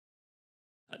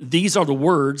These are the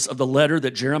words of the letter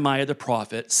that Jeremiah the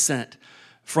prophet sent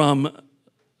from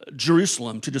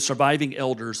Jerusalem to the surviving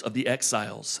elders of the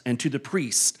exiles and to the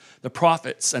priests, the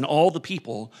prophets, and all the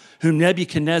people whom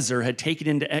Nebuchadnezzar had taken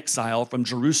into exile from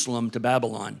Jerusalem to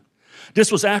Babylon.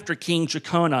 This was after King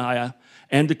Jeconiah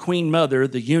and the queen mother,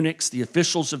 the eunuchs, the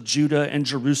officials of Judah and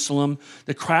Jerusalem,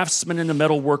 the craftsmen and the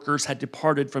metal workers had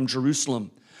departed from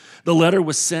Jerusalem. The letter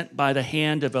was sent by the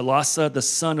hand of Elasah, the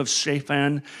son of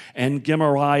Shaphan, and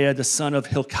Gemariah, the son of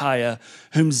Hilkiah,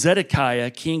 whom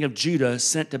Zedekiah, king of Judah,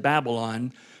 sent to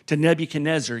Babylon, to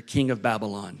Nebuchadnezzar, king of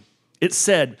Babylon. It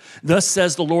said, "Thus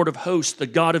says the Lord of hosts, the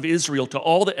God of Israel, to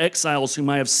all the exiles whom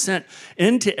I have sent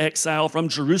into exile from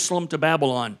Jerusalem to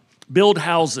Babylon, build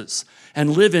houses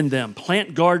and live in them,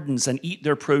 plant gardens and eat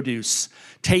their produce.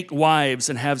 Take wives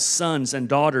and have sons and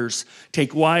daughters.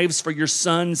 Take wives for your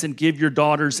sons and give your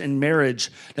daughters in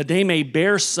marriage, that they may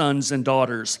bear sons and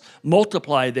daughters.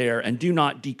 Multiply there and do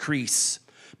not decrease.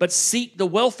 But seek the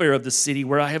welfare of the city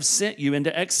where I have sent you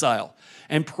into exile,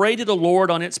 and pray to the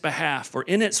Lord on its behalf, for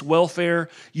in its welfare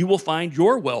you will find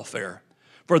your welfare.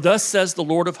 For thus says the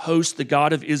Lord of hosts, the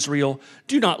God of Israel,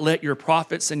 do not let your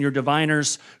prophets and your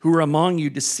diviners who are among you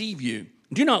deceive you.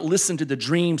 Do not listen to the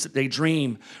dreams that they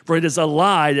dream, for it is a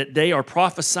lie that they are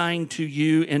prophesying to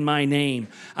you in my name.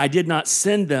 I did not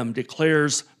send them,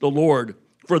 declares the Lord.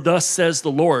 For thus says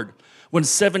the Lord, when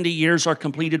 70 years are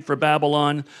completed for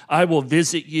Babylon, I will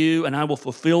visit you and I will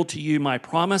fulfill to you my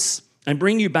promise and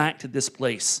bring you back to this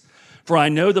place. For I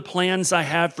know the plans I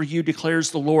have for you,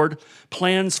 declares the Lord,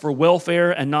 plans for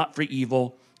welfare and not for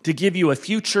evil, to give you a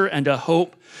future and a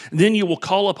hope. Then you will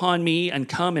call upon me and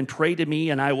come and pray to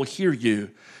me, and I will hear you.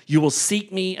 You will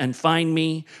seek me and find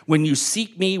me. When you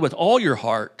seek me with all your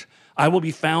heart, I will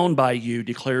be found by you,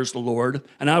 declares the Lord,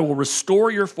 and I will restore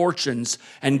your fortunes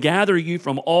and gather you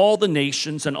from all the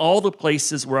nations and all the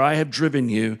places where I have driven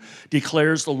you,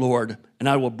 declares the Lord, and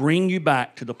I will bring you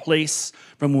back to the place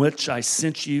from which I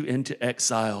sent you into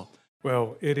exile.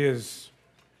 Well, it is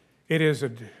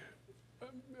a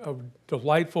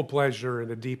delightful pleasure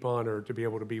and a deep honor to be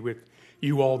able to be with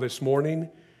you all this morning.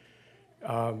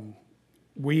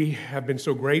 We have been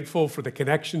so grateful for the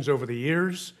connections over the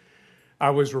years. I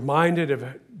was reminded of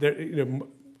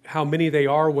how many they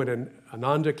are when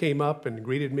Ananda came up and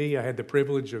greeted me. I had the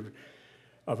privilege of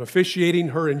officiating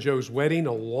her and Joe's wedding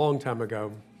a long time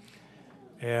ago.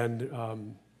 And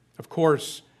of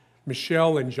course,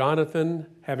 Michelle and Jonathan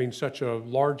having such a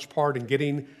large part in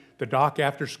getting the Doc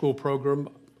After School program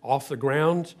off the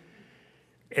ground.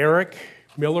 Eric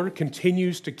Miller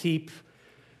continues to keep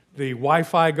the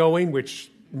Wi-Fi going,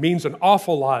 which means an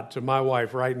awful lot to my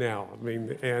wife right now. I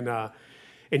mean,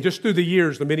 and just through the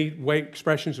years, the many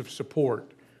expressions of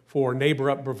support for Neighbor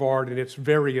Up Brevard and its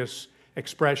various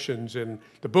expressions in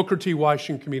the Booker T.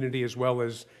 Washington community as well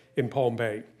as in Palm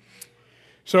Bay.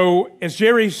 So as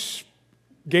Jerry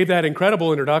gave that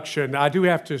incredible introduction, I do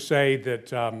have to say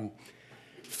that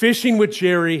fishing with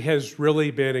Jerry has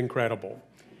really been incredible.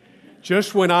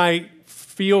 Just when I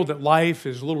feel that life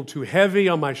is a little too heavy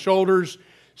on my shoulders,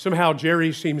 somehow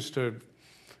Jerry seems to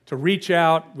reach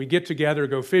out. We get together,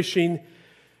 go fishing.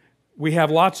 We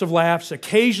have lots of laughs.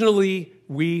 Occasionally,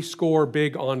 we score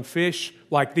big on fish,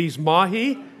 like these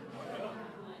mahi.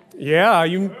 Yeah,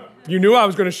 you knew I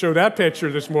was going to show that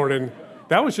picture this morning.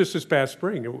 That was just this past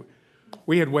spring.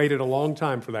 We had waited a long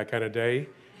time for that kind of day.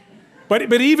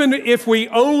 But even if we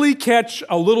only catch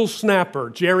a little snapper,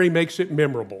 Jerry makes it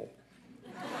memorable.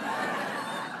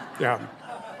 Yeah.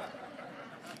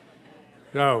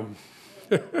 No.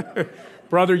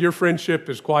 Brother, your friendship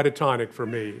is quite a tonic for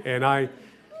me. And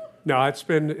it's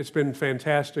been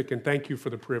fantastic, and thank you for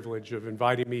the privilege of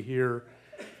inviting me here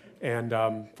and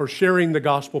for sharing the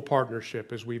gospel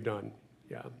partnership as we've done.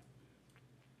 Yeah.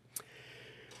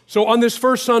 So on this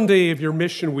first Sunday of your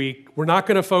mission week, we're not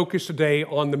going to focus today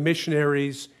on the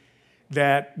missionaries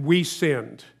that we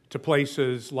send to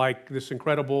places like this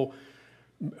incredible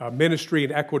ministry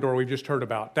in Ecuador we've just heard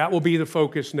about. That will be the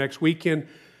focus next weekend.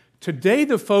 Today,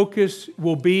 the focus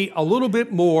will be a little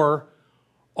bit more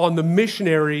on the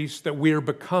missionaries that we're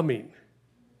becoming.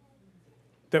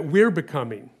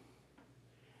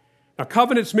 Now,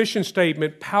 Covenant's mission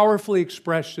statement powerfully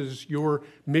expresses your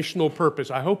missional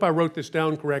purpose. I hope I wrote this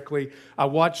down correctly. I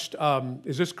watched,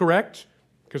 is this correct?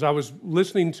 Because I was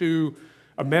listening to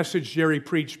a message Jerry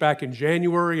preached back in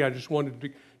January. I just wanted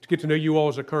to get to know you all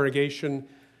as a congregation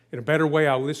in a better way.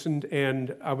 I listened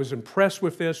and I was impressed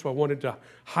with this, so I wanted to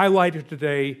highlight it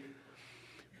today.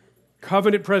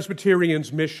 Covenant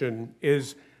Presbyterian's mission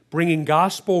is bringing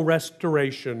gospel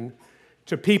restoration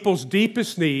to people's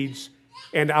deepest needs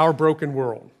and our broken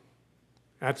world.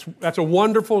 That's a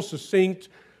wonderful, succinct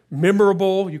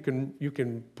memorable. You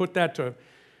can put that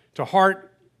to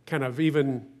heart, kind of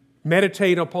even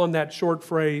meditate upon that short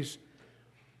phrase.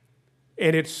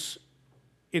 And it's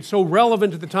so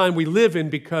relevant to the time we live in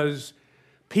because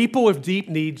people with deep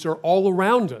needs are all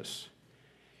around us,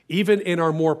 even in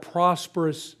our more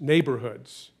prosperous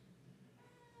neighborhoods.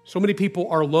 So many people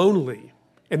are lonely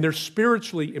and they're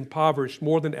spiritually impoverished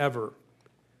more than ever.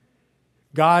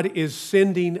 God is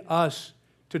sending us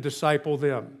to disciple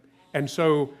them. And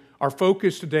so our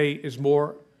focus today is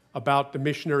more about the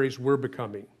missionaries we're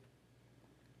becoming.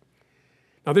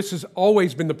 Now, this has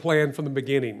always been the plan from the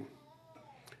beginning.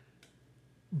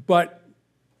 But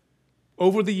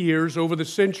over the years, over the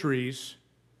centuries,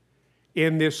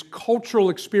 in this cultural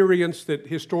experience that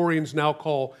historians now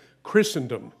call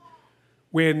Christendom,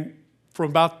 when from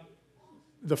about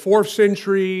the 4th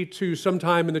century to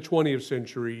sometime in the 20th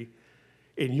century,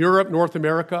 in Europe, North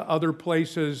America, other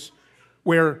places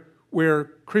where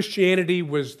Christianity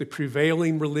was the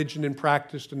prevailing religion and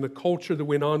practiced and the culture that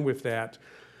went on with that,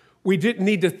 we didn't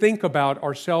need to think about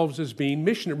ourselves as being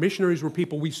missionaries. Missionaries were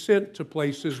people we sent to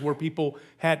places where people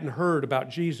hadn't heard about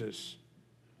Jesus.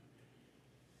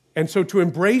 And so to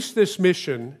embrace this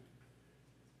mission,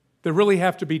 there really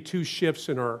have to be two shifts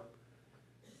in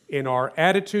our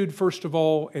attitude, first of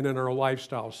all, and in our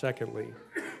lifestyle, secondly.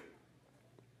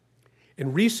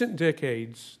 In recent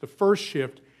decades, the first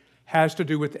shift has to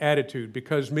do with attitude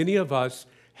because many of us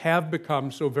have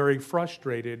become so very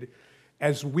frustrated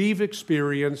as we've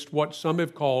experienced what some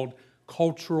have called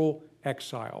cultural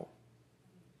exile.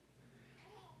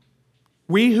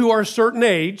 We who are a certain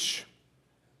age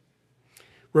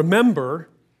remember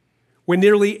when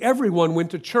nearly everyone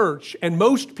went to church and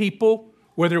most people,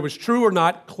 whether it was true or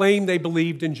not, claimed they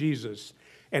believed in Jesus.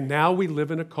 And now we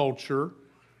live in a culture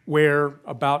where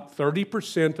about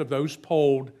 30% of those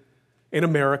polled in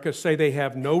America say they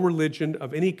have no religion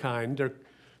of any kind.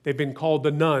 They've been called the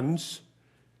nuns.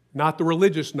 Not the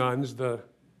religious nuns, the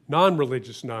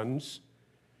non-religious nuns.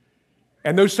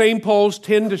 And those same polls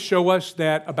tend to show us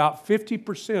that about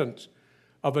 50%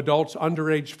 of adults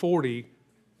under age 40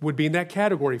 would be in that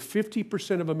category,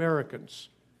 50% of Americans.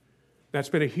 That's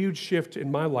been a huge shift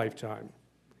in my lifetime.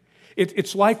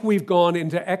 It's like we've gone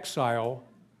into exile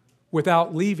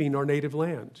without leaving our native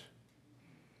land.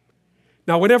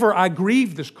 Now, whenever I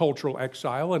grieve this cultural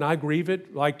exile, and I grieve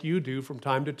it like you do from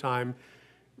time to time,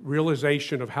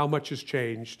 realization of how much has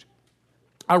changed,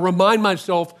 I remind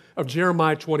myself of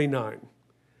Jeremiah 29,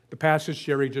 the passage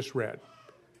Jerry just read.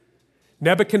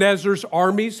 Nebuchadnezzar's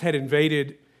armies had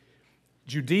invaded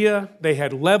Judea. They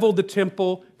had leveled the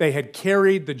temple. They had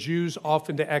carried the Jews off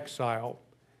into exile.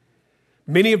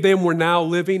 Many of them were now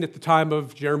living at the time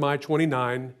of Jeremiah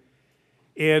 29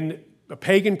 in a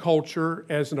pagan culture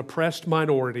as an oppressed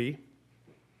minority.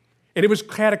 And it was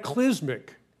cataclysmic.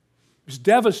 It was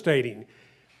devastating.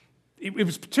 It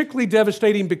was particularly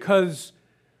devastating because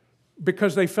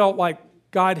they felt like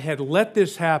God had let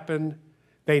this happen.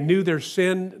 They knew their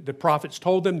sin. The prophets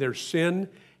told them their sin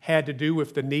had to do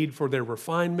with the need for their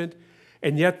refinement.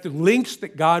 And yet the lengths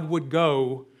that God would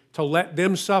go to let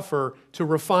them suffer, to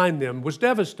refine them, was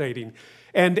devastating.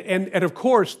 And of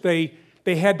course, they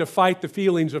had to fight the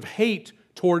feelings of hate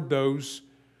toward those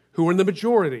who were in the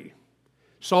majority.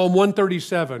 Psalm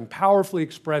 137 powerfully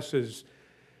expresses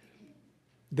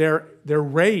their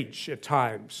rage at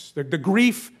times, the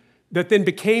grief that then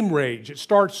became rage. It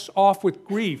starts off with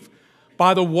grief.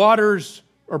 By the waters,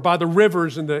 or by the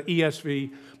rivers in the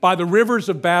ESV, by the rivers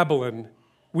of Babylon,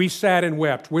 we sat and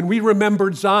wept when we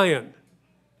remembered Zion.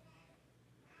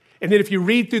 And then if you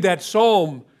read through that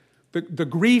psalm, the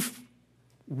grief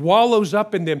wallows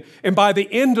up in them. And by the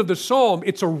end of the psalm,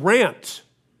 it's a rant.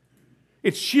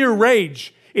 It's sheer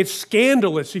rage. It's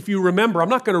scandalous, if you remember. I'm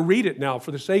not going to read it now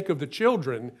for the sake of the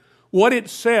children. What it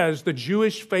says the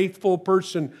Jewish faithful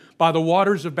person by the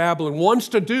waters of Babylon wants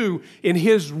to do in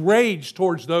his rage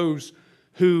towards those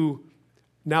who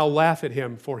now laugh at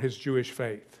him for his Jewish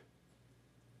faith.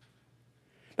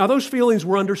 Now, those feelings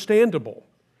were understandable.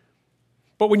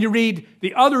 But when you read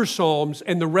the other Psalms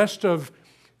and the rest of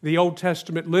the Old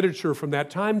Testament literature from that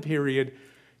time period,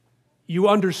 you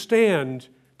understand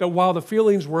that while the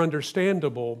feelings were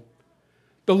understandable,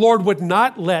 the Lord would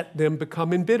not let them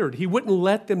become embittered. He wouldn't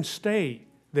let them stay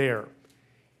there.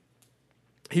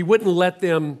 He wouldn't let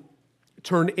them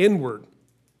turn inward.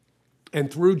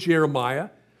 And through Jeremiah,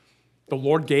 the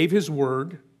Lord gave His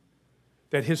word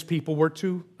that His people were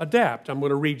to adapt. I'm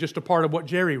going to read just a part of what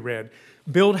Jerry read.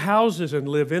 Build houses and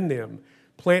live in them.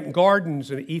 Plant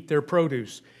gardens and eat their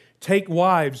produce. Take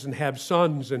wives and have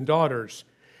sons and daughters.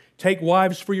 Take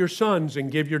wives for your sons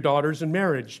and give your daughters in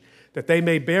marriage, that they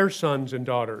may bear sons and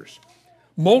daughters.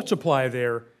 Multiply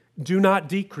there, do not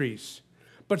decrease.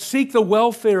 But seek the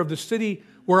welfare of the city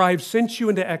where I have sent you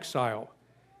into exile,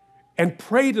 and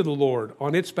pray to the Lord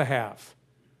on its behalf.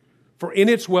 For in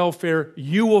its welfare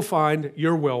you will find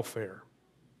your welfare.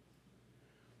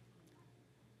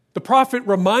 The prophet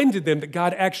reminded them that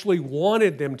God actually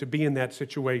wanted them to be in that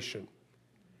situation,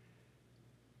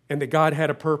 and that God had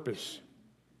a purpose.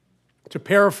 To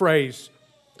paraphrase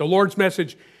the Lord's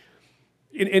message,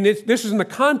 and this is in the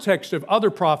context of other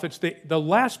prophets. The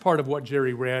last part of what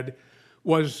Jerry read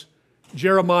was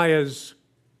Jeremiah's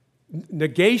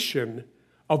negation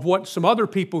of what some other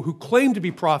people who claim to be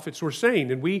prophets were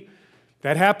saying. And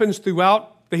that happens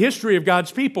throughout the history of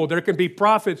God's people. There can be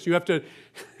prophets. You have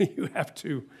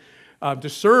to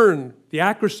discern the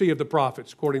accuracy of the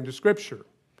prophets according to Scripture.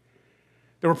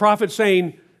 There were prophets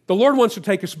saying, the Lord wants to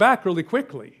take us back really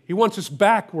quickly. He wants us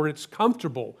back where it's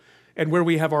comfortable and where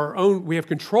we have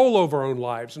control over our own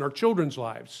lives and our children's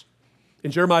lives.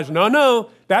 And Jeremiah says, no,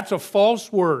 that's a false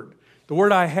word. The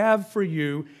word I have for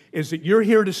you is that you're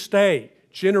here to stay.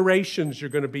 Generations you're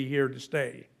going to be here to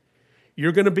stay.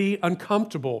 You're going to be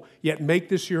uncomfortable, yet make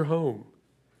this your home.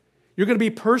 You're going to be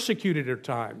persecuted at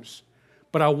times,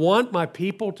 but I want my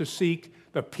people to seek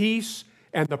the peace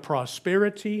and the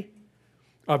prosperity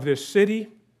of this city.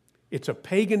 It's a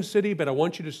pagan city, but I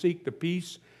want you to seek the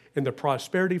peace and the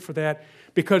prosperity for that,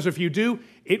 because if you do,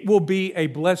 it will be a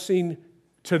blessing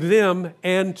to them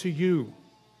and to you.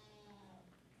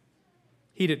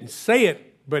 He didn't say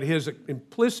it, but his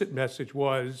implicit message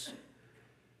was,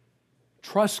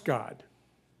 trust God.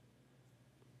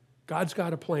 God's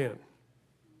got a plan.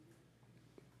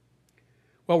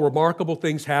 Well, remarkable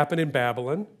things happen in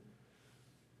Babylon.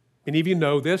 And if you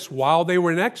know this, while they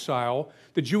were in exile,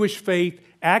 the Jewish faith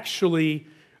actually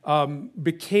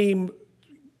came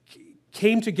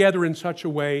together in such a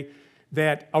way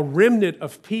that a remnant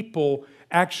of people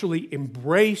actually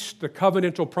embraced the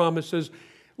covenantal promises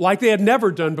like they had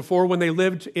never done before when they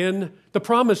lived in the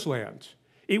Promised Land.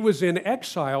 It was in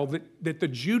exile that the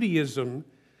Judaism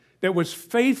that was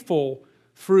faithful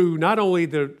through not only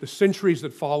the centuries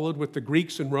that followed with the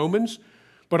Greeks and Romans,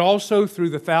 but also through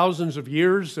the thousands of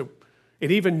years, and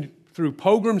even through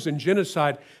pogroms and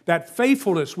genocide, that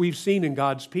faithfulness we've seen in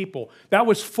God's people, that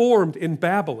was formed in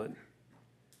Babylon.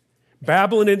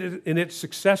 Babylon in its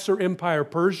successor empire,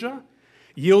 Persia,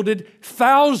 yielded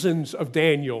thousands of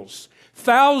Daniels,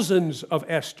 thousands of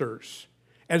Esthers,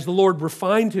 as the Lord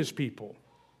refined his people.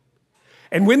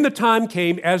 And when the time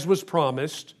came, as was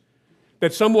promised,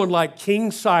 that someone like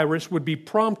King Cyrus would be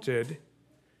prompted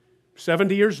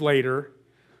 70 years later,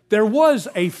 there was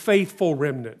a faithful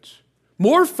remnant,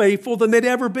 more faithful than they'd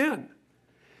ever been,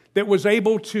 that was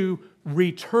able to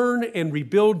return and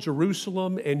rebuild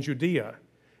Jerusalem and Judea,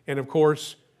 and of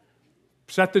course,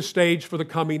 set the stage for the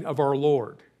coming of our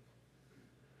Lord.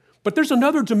 But there's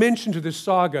another dimension to this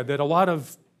saga that a lot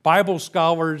of Bible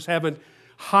scholars haven't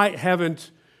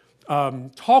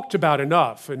talked about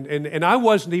enough, and I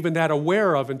wasn't even that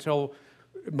aware of until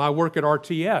my work at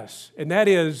RTS, and that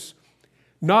is,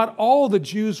 not all the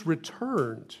Jews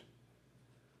returned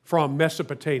from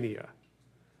Mesopotamia.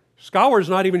 Scholars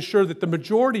are not even sure that the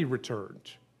majority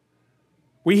returned.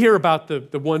 We hear about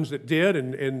the ones that did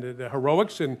and the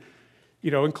heroics, and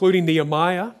including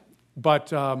Nehemiah,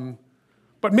 but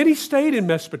many stayed in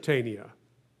Mesopotamia.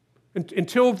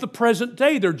 Until the present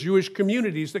day, there are Jewish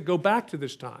communities that go back to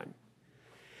this time.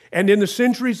 And in the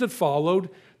centuries that followed,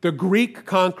 the Greek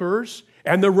conquerors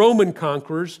and the Roman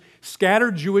conquerors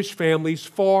scattered Jewish families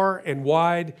far and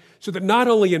wide, so that not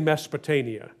only in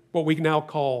Mesopotamia, what we now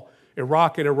call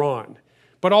Iraq and Iran,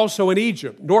 but also in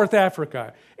Egypt, North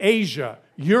Africa, Asia,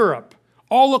 Europe,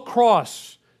 all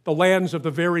across the lands of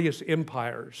the various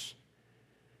empires,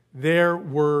 there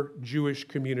were Jewish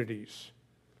communities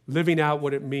living out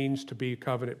what it means to be a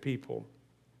covenant people.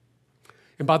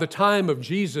 And by the time of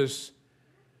Jesus,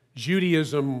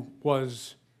 Judaism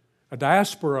was a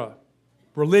diaspora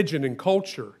religion and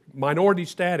culture, minority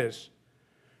status.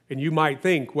 And you might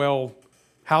think, well,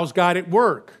 how's God at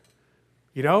work?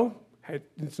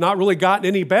 It's not really gotten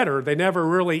any better. They never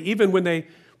really, even when they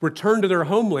return to their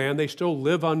homeland, they still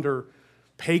live under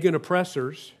pagan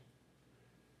oppressors.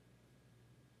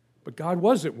 But God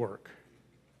was at work.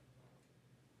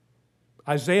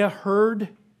 Isaiah heard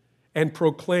and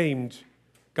proclaimed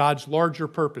God's larger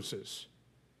purposes.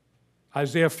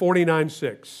 Isaiah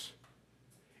 49:6.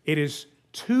 It is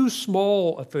too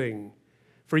small a thing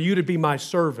for you to be my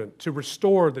servant, to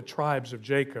restore the tribes of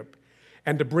Jacob,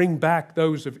 and to bring back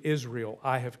those of Israel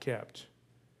I have kept.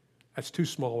 That's too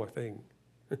small a thing.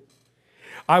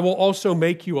 I will also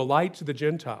make you a light to the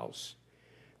Gentiles,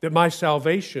 that my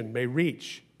salvation may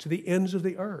reach to the ends of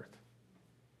the earth.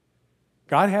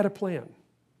 God had a plan,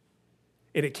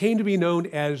 and it came to be known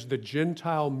as the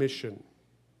Gentile mission.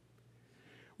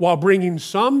 While bringing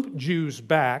some Jews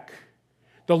back,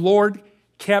 the Lord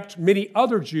kept many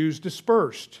other Jews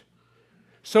dispersed,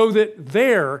 so that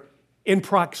there, in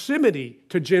proximity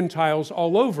to Gentiles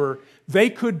all over, they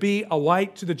could be a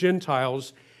light to the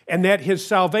Gentiles, and that his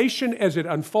salvation, as it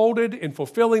unfolded in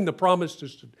fulfilling the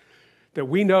promises that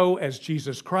we know as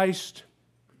Jesus Christ,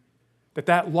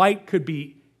 that light could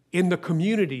be in the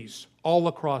communities all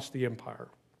across the empire.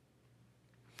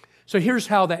 So here's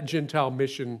how that Gentile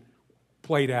mission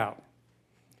played out.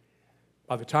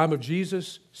 By the time of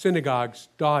Jesus, synagogues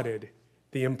dotted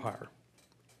the empire.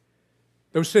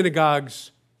 Those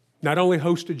synagogues not only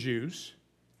hosted Jews,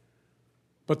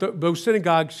 but those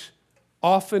synagogues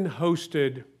often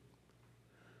hosted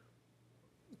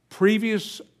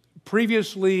previously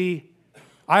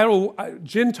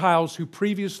Gentiles who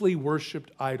previously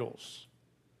worshipped idols,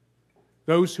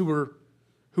 those who were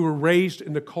raised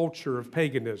in the culture of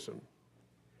paganism.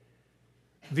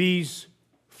 These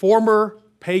former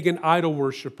pagan idol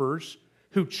worshipers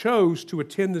who chose to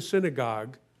attend the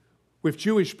synagogue with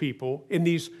Jewish people in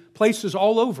these places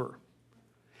all over.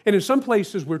 And in some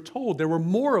places, we're told there were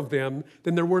more of them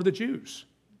than there were the Jews.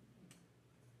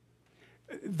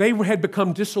 They had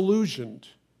become disillusioned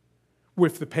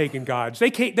with the pagan gods.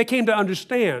 They came to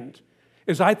understand,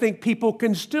 as I think people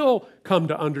can still come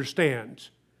to understand,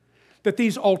 that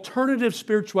these alternative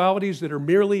spiritualities that are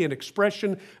merely an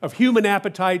expression of human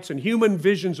appetites and human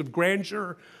visions of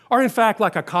grandeur are in fact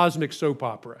like a cosmic soap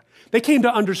opera. They came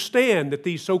to understand that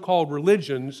these so-called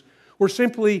religions were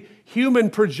simply human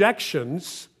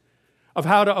projections of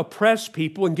how to oppress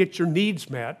people and get your needs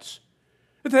met.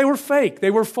 That they were fake, they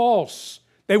were false,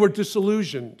 they were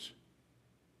disillusioned.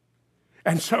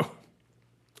 And so,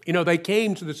 they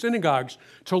came to the synagogues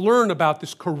to learn about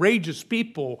this courageous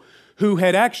people who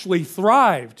had actually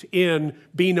thrived in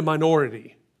being a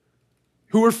minority,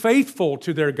 who were faithful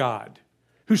to their God,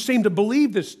 who seemed to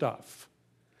believe this stuff.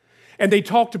 And they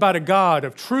talked about a God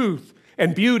of truth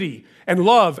and beauty and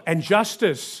love and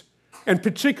justice. And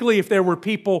particularly if there were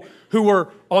people who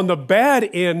were on the bad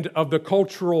end of the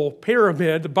cultural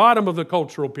pyramid, the bottom of the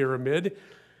cultural pyramid,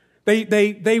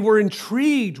 they were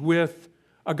intrigued with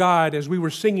a God, as we were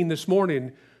singing this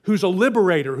morning, who's a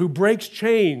liberator, who breaks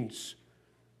chains,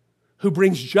 who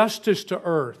brings justice to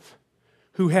earth,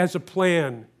 who has a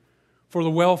plan for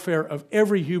the welfare of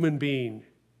every human being.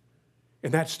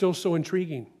 And that's still so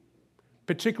intriguing,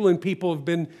 particularly when people have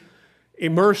been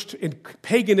immersed in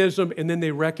paganism and then they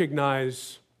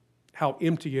recognize how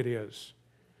empty it is.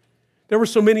 There were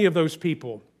so many of those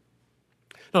people.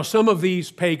 Now, some of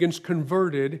these pagans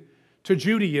converted to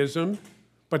Judaism,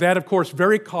 but that, of course,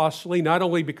 very costly, not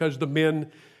only because the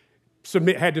men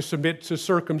had to submit to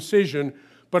circumcision,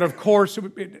 but of course,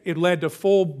 it led to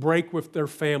full break with their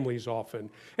families often.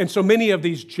 And so many of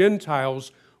these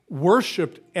Gentiles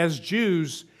worshiped as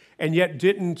Jews and yet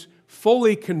didn't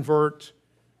fully convert,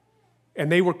 and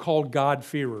they were called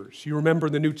God-fearers. You remember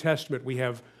in the New Testament, we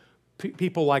have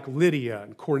people like Lydia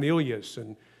and Cornelius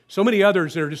and so many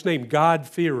others that are just named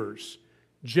God-fearers,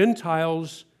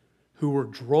 Gentiles who were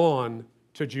drawn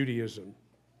to Judaism.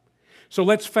 So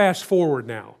let's fast forward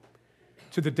now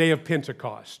to the day of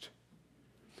Pentecost.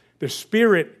 The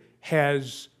Spirit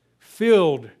has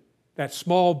filled that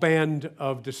small band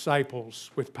of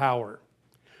disciples with power.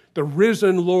 The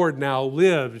risen Lord now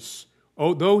lives,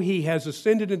 though he has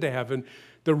ascended into heaven,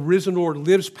 the risen Lord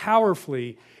lives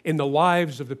powerfully in the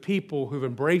lives of the people who've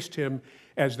embraced him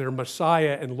as their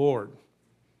Messiah and Lord.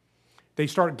 They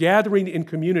start gathering in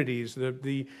communities,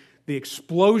 the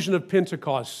explosion of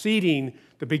Pentecost, seeding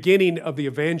the beginning of the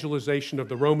evangelization of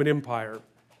the Roman Empire.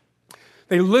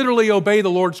 They literally obey the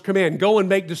Lord's command, go and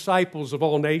make disciples of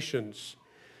all nations.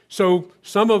 So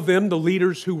some of them, the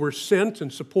leaders who were sent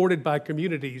and supported by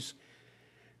communities,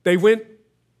 they went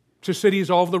to cities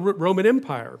all over the Roman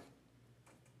Empire.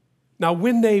 Now,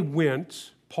 when they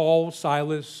went, Paul,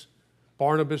 Silas,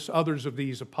 Barnabas, others of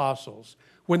these apostles,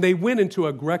 when they went into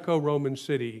a Greco-Roman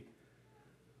city,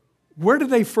 where did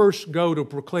they first go to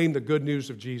proclaim the good news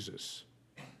of Jesus?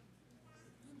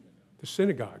 The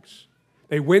synagogues.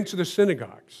 They went to the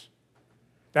synagogues.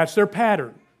 That's their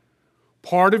pattern.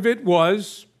 Part of it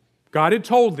was God had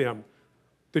told them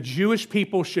the Jewish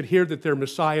people should hear that their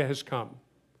Messiah has come.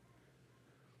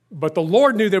 But the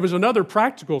Lord knew there was another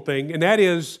practical thing, and that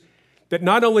is that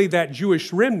not only that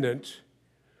Jewish remnant,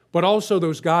 but also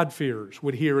those God-fearers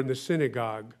would hear in the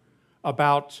synagogue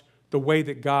about the way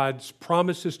that God's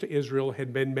promises to Israel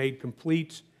had been made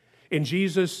complete in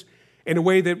Jesus in a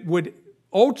way that would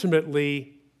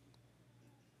ultimately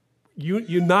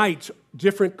unite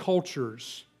different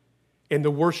cultures in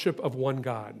the worship of one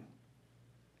God.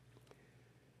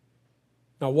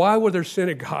 Now, why were there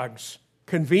synagogues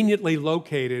conveniently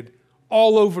located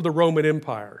all over the Roman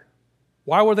Empire?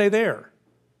 Why were they there?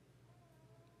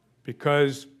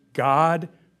 Because God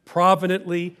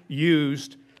providently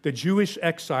used the Jewish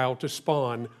exile to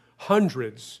spawn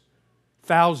hundreds,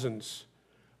 thousands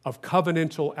of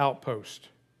covenantal outposts.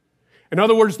 In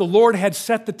other words, the Lord had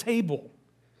set the table.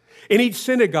 In each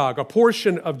synagogue, a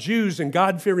portion of Jews and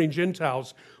God-fearing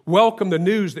Gentiles welcomed the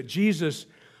news that Jesus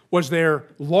was their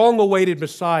long-awaited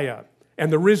Messiah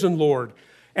and the risen Lord.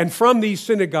 And from these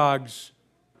synagogues,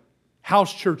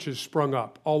 house churches sprung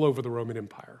up all over the Roman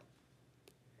Empire.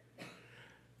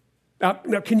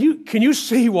 Now can you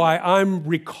see why I'm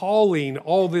recalling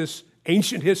all this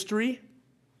ancient history?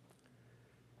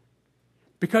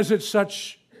 Because it's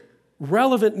such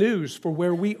relevant news for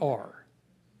where we are.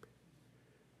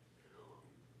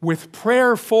 With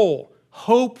prayerful,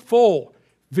 hopeful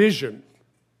vision,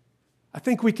 I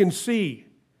think we can see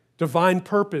divine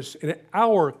purpose in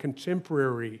our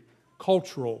contemporary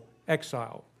cultural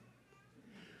exile.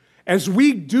 As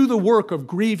we do the work of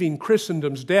grieving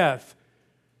Christendom's death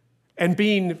and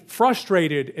being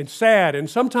frustrated and sad and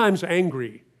sometimes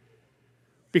angry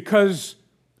because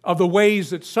of the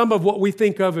ways that some of what we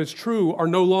think of as true are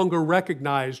no longer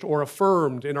recognized or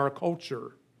affirmed in our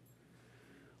culture,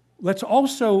 let's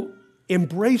also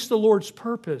embrace the Lord's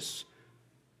purpose.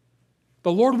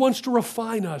 The Lord wants to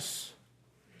refine us,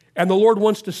 and the Lord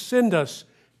wants to send us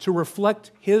to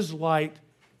reflect His light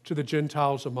to the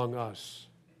Gentiles among us.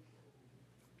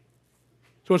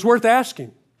 So it's worth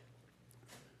asking,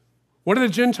 what do the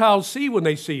Gentiles see when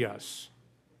they see us?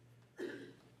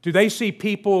 Do they see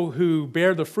people who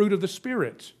bear the fruit of the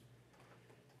Spirit?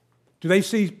 Do they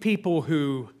see people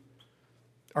who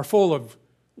are full of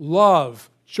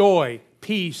love, joy,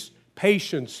 peace,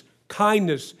 patience,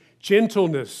 kindness,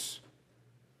 gentleness,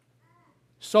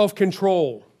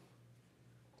 self-control?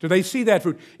 Do they see that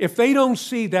fruit? If they don't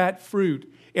see that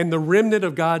fruit in the remnant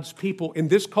of God's people in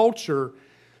this culture,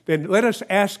 then let us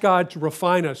ask God to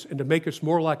refine us and to make us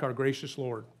more like our gracious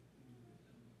Lord.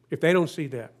 If they don't see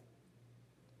that.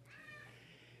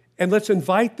 And let's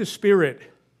invite the Spirit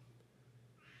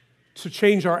to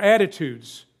change our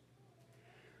attitudes.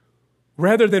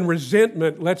 Rather than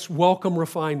resentment, let's welcome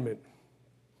refinement.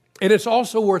 And it's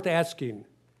also worth asking,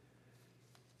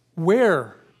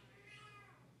 where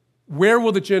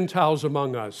will the Gentiles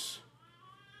among us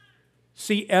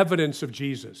see evidence of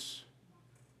Jesus?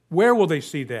 Where will they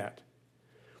see that?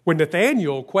 When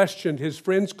Nathanael questioned his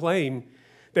friend's claim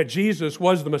that Jesus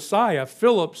was the Messiah,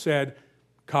 Philip said,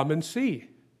 "Come and see."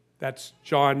 That's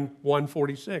John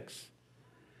 1:46.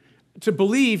 To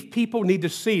believe, people need to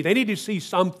see. They need to see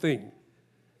something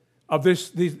of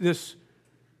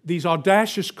these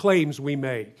audacious claims we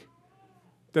make,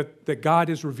 that God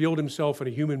has revealed Himself in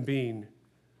a human being,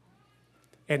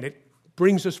 and it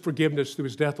brings us forgiveness through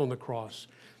His death on the cross.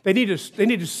 They need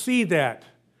to see that.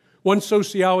 One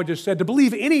sociologist said, to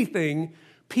believe anything,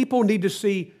 people need to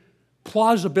see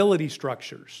plausibility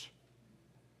structures.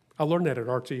 I learned that at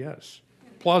RTS.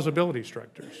 Plausibility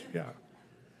structures, yeah.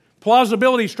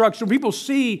 Plausibility structure. People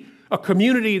see a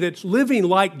community that's living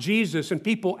like Jesus and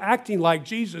people acting like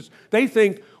Jesus. They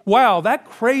think, wow, that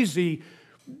crazy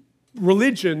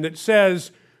religion that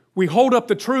says we hold up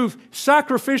the truth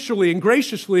sacrificially and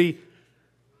graciously,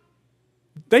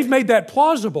 they've made that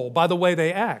plausible by the way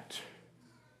they act.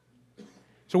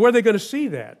 So where are they going to see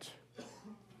that?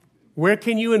 Where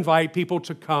can you invite people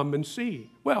to come and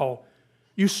see? Well,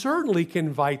 you certainly can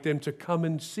invite them to come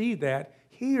and see that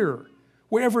here,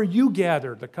 wherever you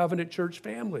gather, the Covenant Church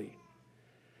family.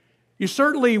 You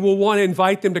certainly will want to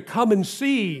invite them to come and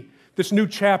see this new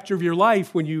chapter of your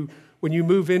life when you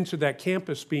move into that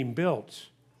campus being built.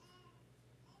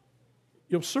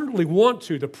 You'll certainly want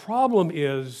to. The problem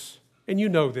is, and you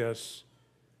know this,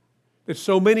 that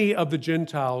so many of the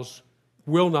Gentiles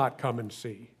will not come and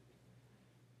see.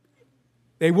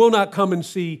 They will not come and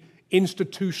see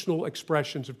institutional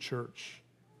expressions of church.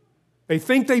 They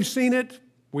think they've seen it.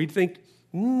 We think,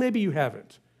 maybe you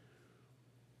haven't.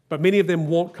 But many of them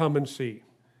won't come and see.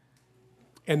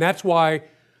 And that's why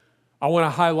I want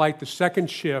to highlight the second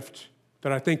shift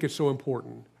that I think is so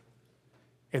important.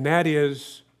 And that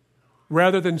is,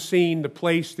 rather than seeing the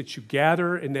place that you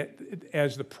gather and that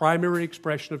as the primary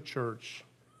expression of church,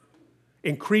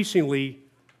 increasingly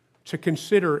to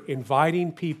consider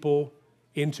inviting people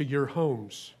into your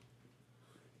homes.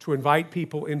 To invite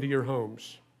people into your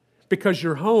homes. Because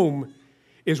your home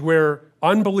is where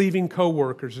unbelieving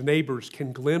coworkers and neighbors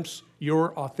can glimpse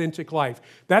your authentic life.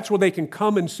 That's where they can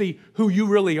come and see who you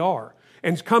really are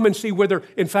and come and see whether,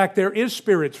 in fact, there is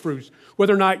Spirit's fruits,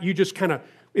 whether or not you just kind of,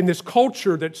 in this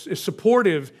culture that's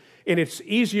supportive and it's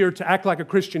easier to act like a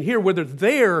Christian here, whether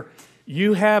there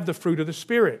you have the fruit of the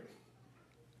Spirit.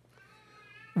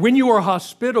 When you are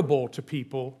hospitable to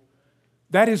people,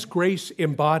 that is grace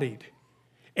embodied,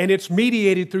 and it's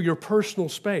mediated through your personal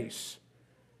space.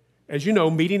 As you know,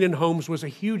 meeting in homes was a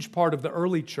huge part of the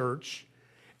early church.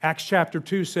 Acts chapter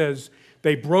 2 says,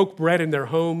 they broke bread in their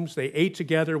homes, they ate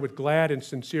together with glad and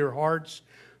sincere hearts,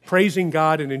 praising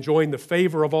God and enjoying the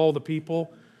favor of all the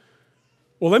people.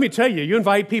 Well, let me tell you, you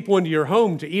invite people into your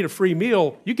home to eat a free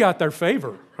meal, you got their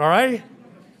favor, all right?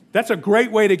 That's a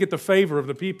great way to get the favor of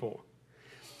the people.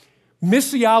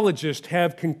 Missiologists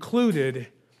have concluded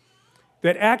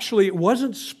that actually it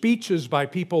wasn't speeches by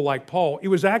people like Paul. It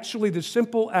was actually the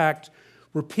simple act,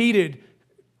 repeated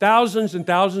thousands and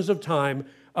thousands of times,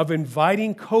 of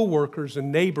inviting coworkers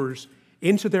and neighbors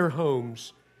into their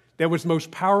homes that was the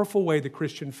most powerful way the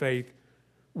Christian faith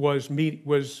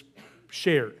was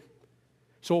shared.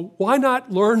 So why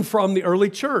not learn from the early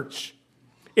church?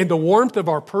 In the warmth of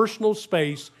our personal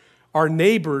space, our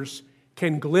neighbors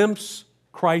can glimpse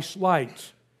Christ's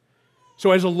light.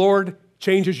 So as the Lord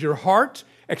changes your heart,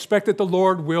 expect that the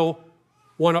Lord will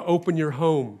want to open your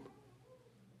home.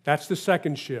 That's the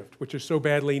second shift, which is so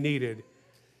badly needed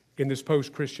in this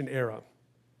post-Christian era.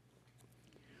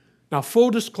 Now,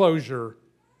 full disclosure,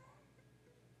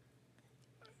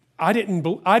 I didn't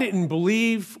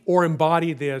believe or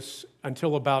embody this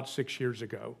until about 6 years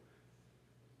ago.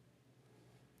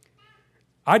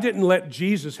 I didn't let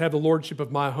Jesus have the lordship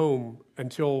of my home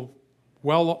until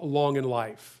well along in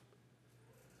life.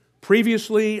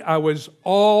 Previously, I was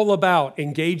all about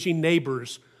engaging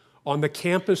neighbors on the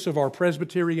campus of our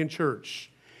Presbyterian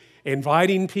church,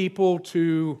 inviting people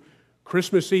to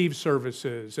Christmas Eve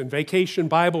services and vacation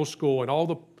Bible school and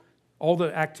all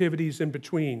the activities in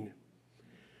between.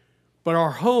 But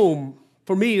our home,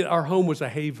 for me, our home was a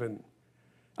haven.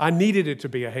 I needed it to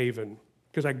be a haven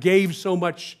because I gave so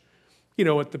much,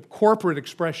 at the corporate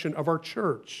expression of our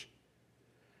church.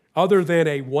 Other than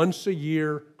a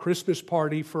once-a-year Christmas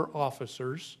party for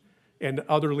officers and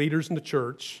other leaders in the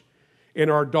church, and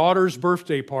our daughter's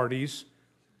birthday parties,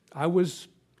 I was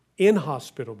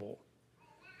inhospitable.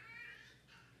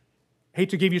 Hate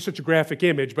to give you such a graphic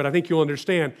image, but I think you'll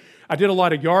understand. I did a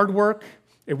lot of yard work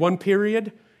in one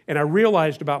period, and I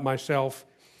realized about myself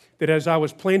that as I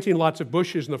was planting lots of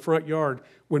bushes in the front yard,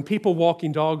 when people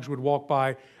walking dogs would walk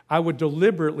by, I would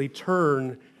deliberately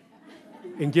turn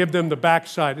and give them the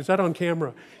backside. Is that on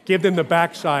camera? Give them the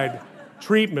backside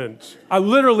treatment. I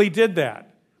literally did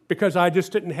that because I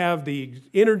just didn't have the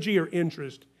energy or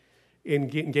interest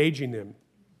in engaging them.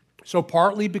 So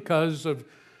partly because of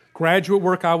graduate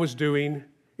work I was doing,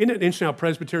 isn't it interesting how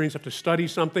Presbyterians have to study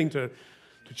something to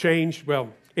change?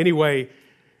 Well, anyway,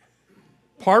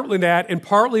 partly that, and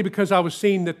partly because I was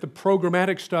seeing that the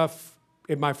programmatic stuff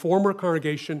in my former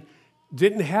congregation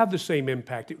didn't have the same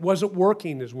impact. It wasn't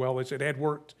working as well as it had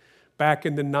worked back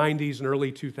in the 90s and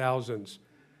early 2000s.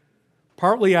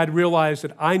 Partly I'd realized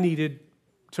that I needed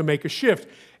to make a shift.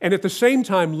 And at the same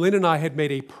time, Lynn and I had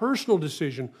made a personal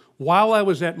decision while I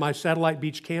was at my Satellite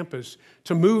Beach campus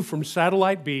to move from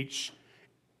Satellite Beach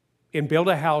and build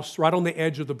a house right on the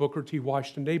edge of the Booker T.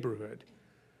 Washington neighborhood.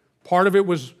 Part of it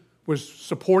was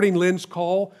supporting Lynn's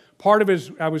call. Part of it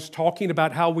is I was talking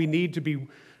about how we need to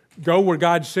go where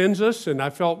God sends us, and I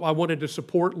felt I wanted to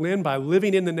support Lynn by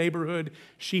living in the neighborhood.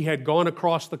 She had gone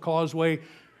across the causeway,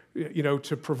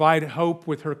 to provide hope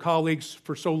with her colleagues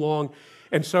for so long.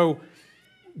 And so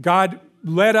God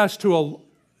led us to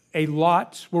a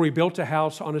lot where we built a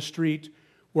house on a street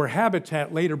where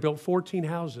Habitat later built 14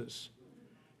 houses.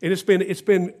 And it's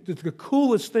been the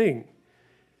coolest thing.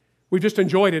 We've just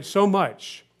enjoyed it so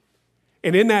much.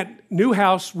 And in that new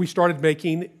house, we started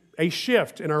making a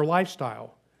shift in our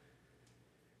lifestyle.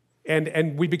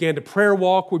 And we began to prayer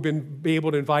walk. We've been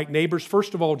able to invite neighbors,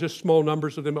 first of all, just small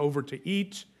numbers of them over to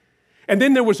eat. And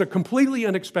then there was a completely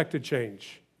unexpected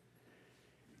change.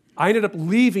 I ended up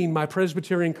leaving my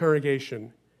Presbyterian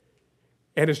congregation.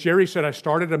 And as Jerry said, I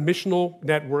started a missional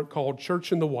network called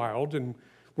Church in the Wild. And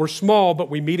we're small, but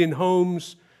we meet in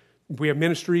homes. We have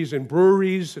ministries in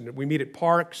breweries, and we meet at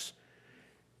parks.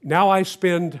 Now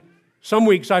some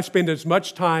weeks I spend as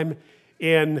much time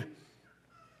in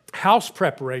house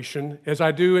preparation as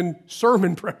I do in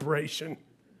sermon preparation.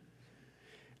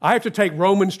 I have to take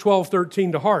Romans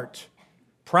 12:13 to heart.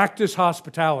 Practice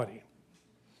hospitality.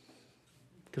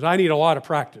 Because I need a lot of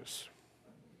practice.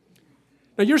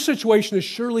 Now, your situation is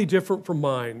surely different from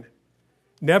mine.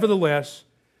 Nevertheless,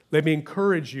 let me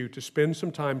encourage you to spend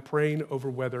some time praying over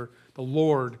whether the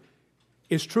Lord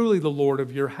is truly the Lord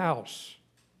of your house.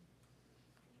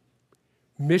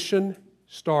 Mission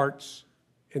starts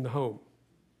in the home.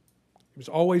 It was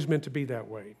always meant to be that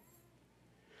way.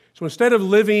 So instead of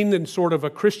living in sort of a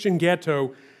Christian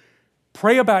ghetto,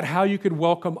 pray about how you could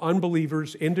welcome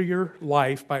unbelievers into your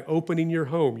life by opening your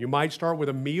home. You might start with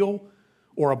a meal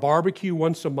or a barbecue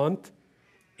once a month,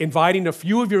 inviting a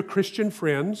few of your Christian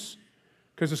friends,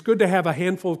 because it's good to have a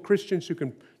handful of Christians who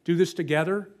can do this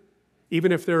together,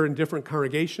 even if they're in different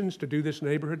congregations, to do this in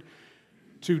the neighborhood,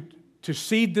 to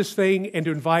seed this thing and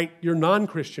to invite your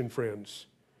non-Christian friends.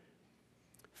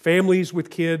 Families with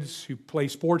kids who play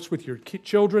sports with your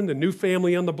children, the new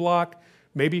family on the block,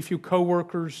 maybe a few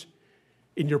coworkers.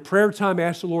 In your prayer time,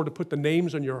 ask the Lord to put the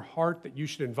names on your heart that you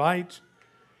should invite.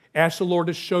 Ask the Lord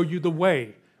to show you the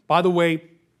way. By the way,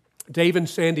 Dave and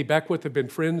Sandy Beckwith have been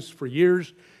friends for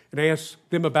years, and I asked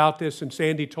them about this, and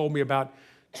Sandy told me about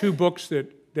 2 books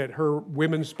that her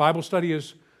women's Bible study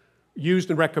has used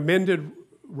and recommended.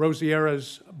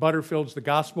 Rosiera's Butterfield's The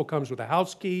Gospel Comes with a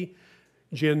House Key.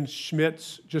 Jen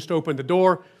Schmidt's Just Open the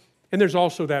Door. And there's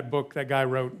also that book that guy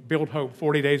wrote, Build Hope,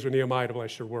 40 Days with Nehemiah to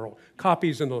Bless Your World.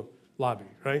 Copies in the lobby,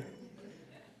 right?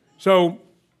 So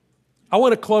I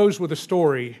want to close with a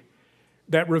story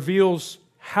that reveals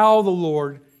how the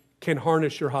Lord can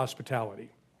harness your hospitality.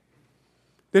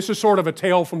 This is sort of a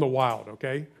tale from the wild,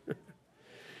 okay?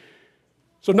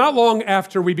 So not long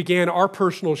after we began our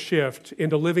personal shift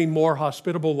into living more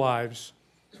hospitable lives,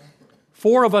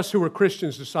 4 of us who were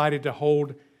Christians decided to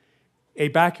hold a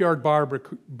backyard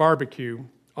barbecue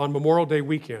on Memorial Day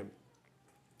weekend.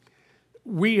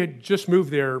 We had just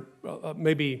moved there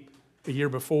maybe a year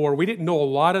before. We didn't know a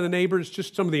lot of the neighbors,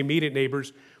 just some of the immediate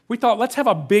neighbors. We thought, let's have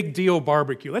a big deal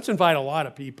barbecue. Let's invite a lot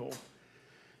of people.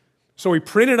 So we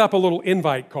printed up a little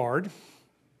invite card,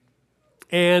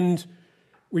 and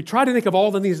we tried to think of all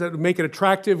the things that would make it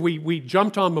attractive. We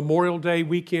jumped on Memorial Day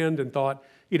weekend and thought,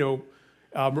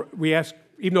 we asked,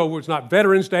 even though it was not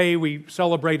Veterans Day, we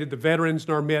celebrated the veterans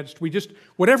in our midst. We just,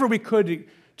 whatever we could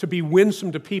to be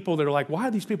winsome to people that are like, why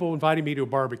are these people inviting me to a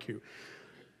barbecue?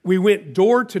 We went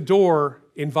door to door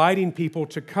inviting people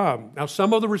to come. Now,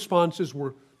 some of the responses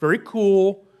were very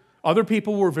cool. Other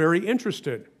people were very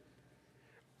interested.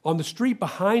 On the street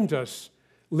behind us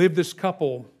lived this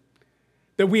couple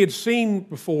that we had seen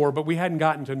before, but we hadn't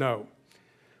gotten to know.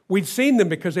 We'd seen them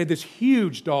because they had this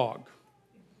huge dog,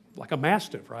 like a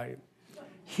mastiff, right?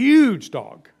 Huge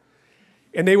dog.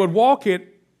 And they would walk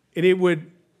it, and it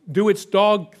would do its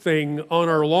dog thing on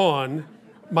our lawn,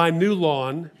 my new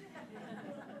lawn,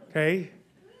 okay?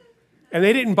 And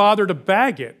they didn't bother to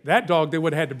bag it. That dog, they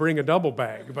would have had to bring a double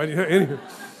bag. But anyway,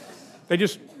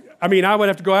 I would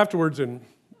have to go afterwards and,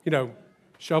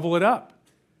 shovel it up.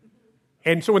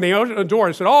 And so when they opened the door,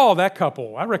 I said, oh, that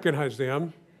couple, I recognize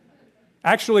them.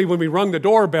 Actually, when we rung the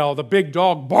doorbell, the big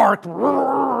dog barked. It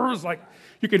was like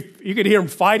you could hear him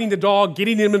fighting the dog,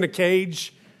 getting him in the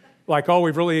cage, like, oh,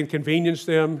 we've really inconvenienced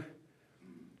them.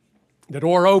 The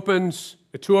door opens.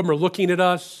 The 2 of them are looking at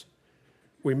us.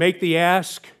 We make the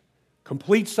ask.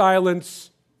 Complete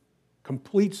silence.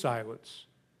 Complete silence.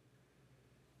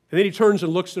 And then he turns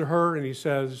and looks at her and he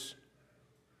says,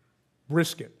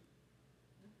 brisket.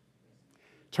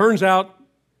 Turns out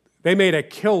they made a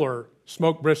killer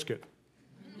smoked brisket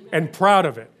and proud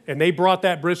of it. And they brought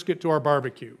that brisket to our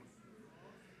barbecue.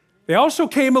 They also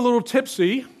came a little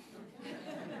tipsy,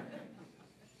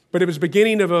 but it was the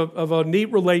beginning of a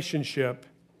neat relationship.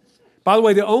 By the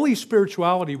way, the only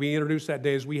spirituality we introduced that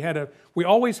day is we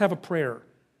always have a prayer.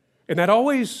 And that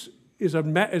always is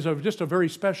just a very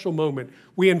special moment.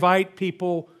 We invite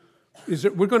people.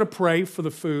 We're going to pray for the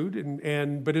food,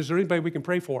 but is there anybody we can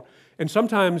pray for? And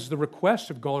sometimes the requests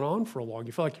have gone on for a long.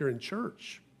 You feel like you're in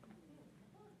church.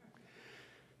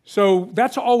 So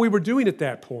that's all we were doing at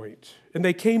that point. And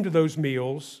they came to those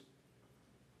meals.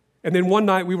 And then one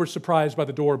night we were surprised by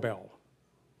the doorbell.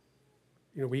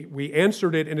 We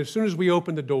answered it, and as soon as we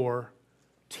opened the door,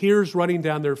 tears running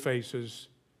down their faces,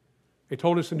 they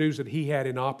told us the news that he had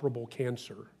inoperable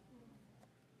cancer.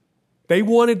 They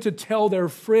wanted to tell their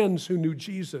friends who knew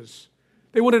Jesus.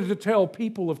 They wanted to tell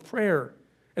people of prayer,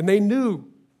 and they knew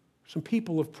some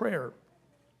people of prayer.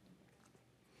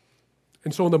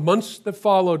 And so in the months that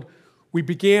followed, we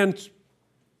began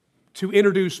to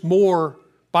introduce more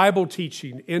Bible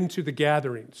teaching into the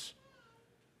gatherings.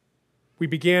 We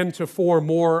began to form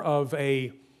more of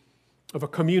a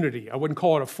community. I wouldn't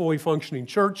call it a fully functioning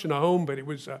church and a home, but it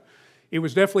was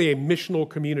definitely a missional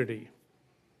community.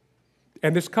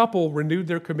 And this couple renewed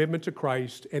their commitment to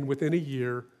Christ, and within a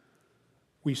year,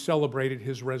 we celebrated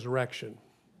his resurrection.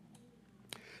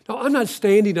 Now, I'm not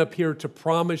standing up here to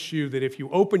promise you that if you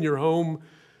open your home,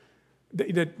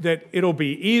 that it'll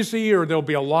be easy or there'll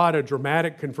be a lot of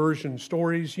dramatic conversion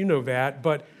stories. You know that.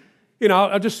 But,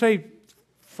 I'll just say,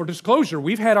 for disclosure,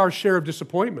 we've had our share of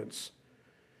disappointments.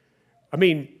 I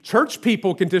mean, church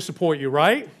people can disappoint you,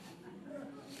 right?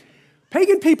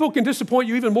 Pagan people can disappoint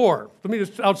you even more.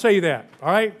 I'll tell you that,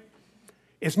 all right?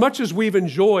 As much as we've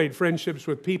enjoyed friendships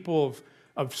with people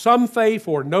of some faith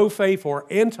or no faith or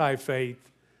anti-faith,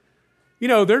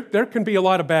 there can be a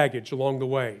lot of baggage along the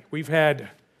way. We've had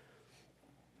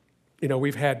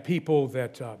people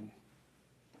that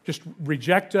just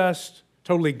reject us,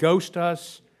 totally ghost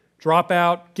us, drop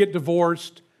out, get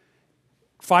divorced,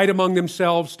 fight among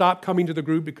themselves, stop coming to the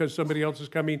group because somebody else is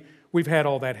coming. We've had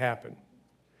all that happen.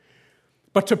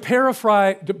 But to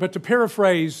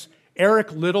paraphrase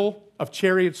Eric Liddell of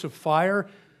Chariots of Fire,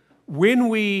 when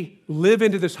we live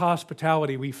into this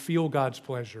hospitality, we feel God's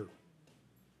pleasure.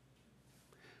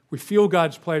 We feel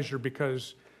God's pleasure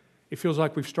because it feels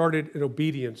like we've started an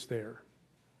obedience there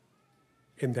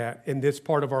in this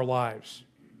part of our lives.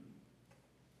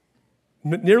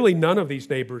 Nearly none of these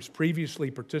neighbors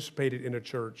previously participated in a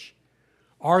church.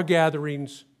 Our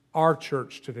gatherings are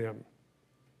church to them.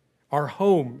 Our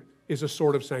home is a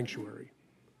sort of sanctuary.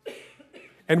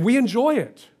 And we enjoy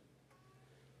it.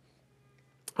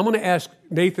 I'm going to ask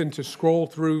Nathan to scroll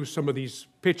through some of these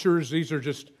pictures. These are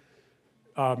just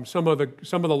some of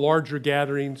the larger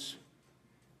gatherings.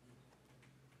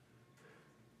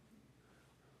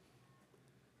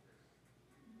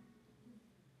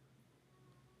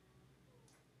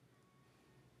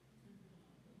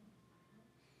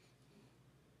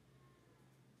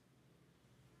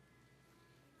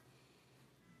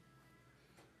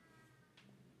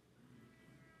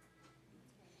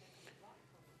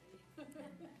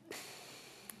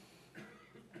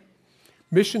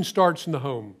 Mission starts in the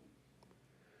home.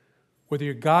 Whether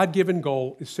your God-given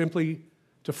goal is simply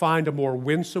to find a more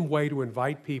winsome way to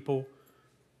invite people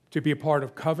to be a part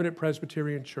of Covenant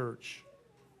Presbyterian Church,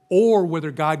 or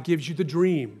whether God gives you the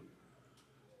dream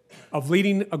of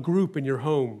leading a group in your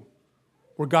home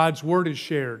where God's word is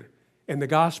shared and the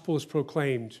gospel is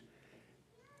proclaimed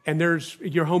and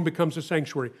your home becomes a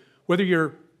sanctuary. Whether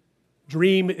your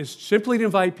dream is simply to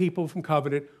invite people from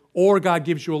Covenant or God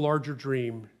gives you a larger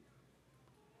dream,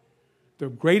 the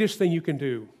greatest thing you can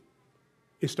do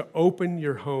is to open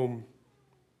your home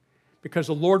because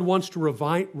the Lord wants to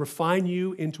refine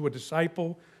you into a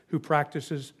disciple who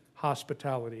practices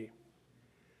hospitality.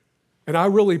 And I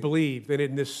really believe that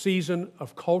in this season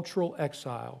of cultural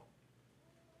exile,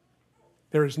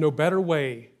 there is no better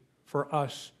way for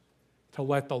us to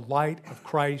let the light of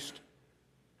Christ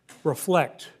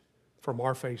reflect from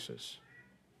our faces.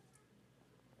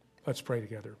 Let's pray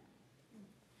together.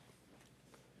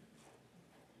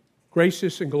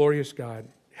 Gracious and glorious God,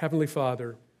 Heavenly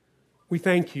Father, we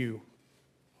thank you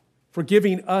for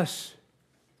giving us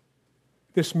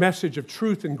this message of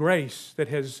truth and grace that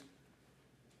has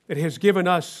given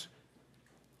us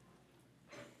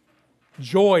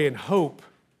joy and hope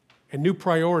and new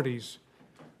priorities.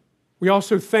 We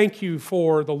also thank you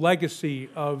for the legacy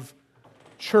of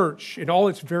church in all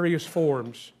its various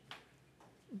forms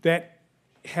that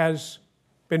has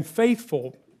been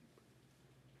faithful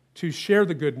to share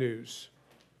the good news.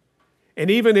 And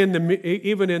even in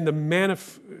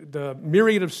the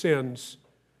myriad of sins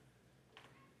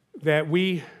that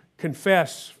we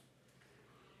confess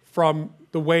from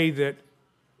the way that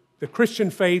the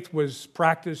Christian faith was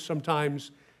practiced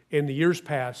sometimes in the years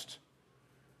past,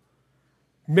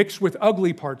 mixed with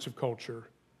ugly parts of culture,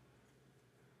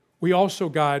 we also,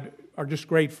 God, are just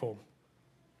grateful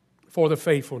for the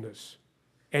faithfulness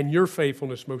and your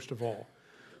faithfulness most of all.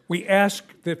 We ask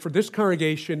that for this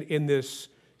congregation in this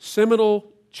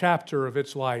seminal chapter of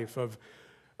its life,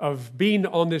 of being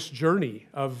on this journey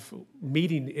of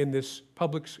meeting in this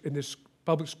public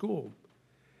school,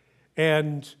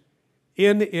 and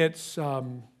in its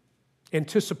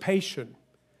anticipation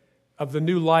of the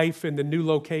new life and the new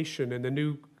location and the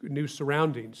new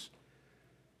surroundings,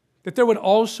 that there would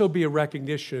also be a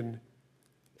recognition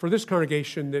for this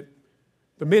congregation that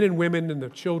the men and women and the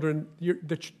children,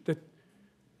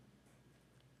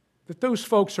 that those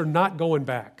folks are not going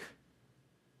back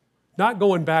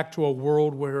to a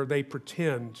world where they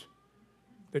pretend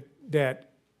that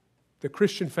the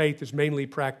Christian faith is mainly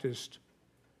practiced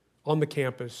on the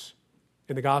campus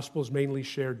and the gospel is mainly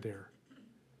shared there.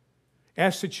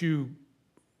 Ask that you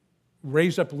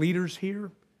raise up leaders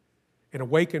here and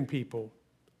awaken people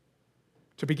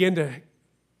to begin to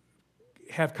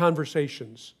have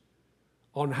conversations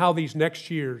on how these next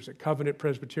years at Covenant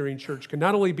Presbyterian Church can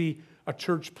not only be a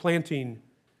church planting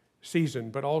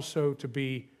season, but also to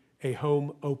be a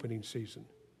home opening season.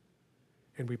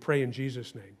 And we pray in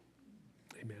Jesus' name.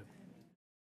 Amen.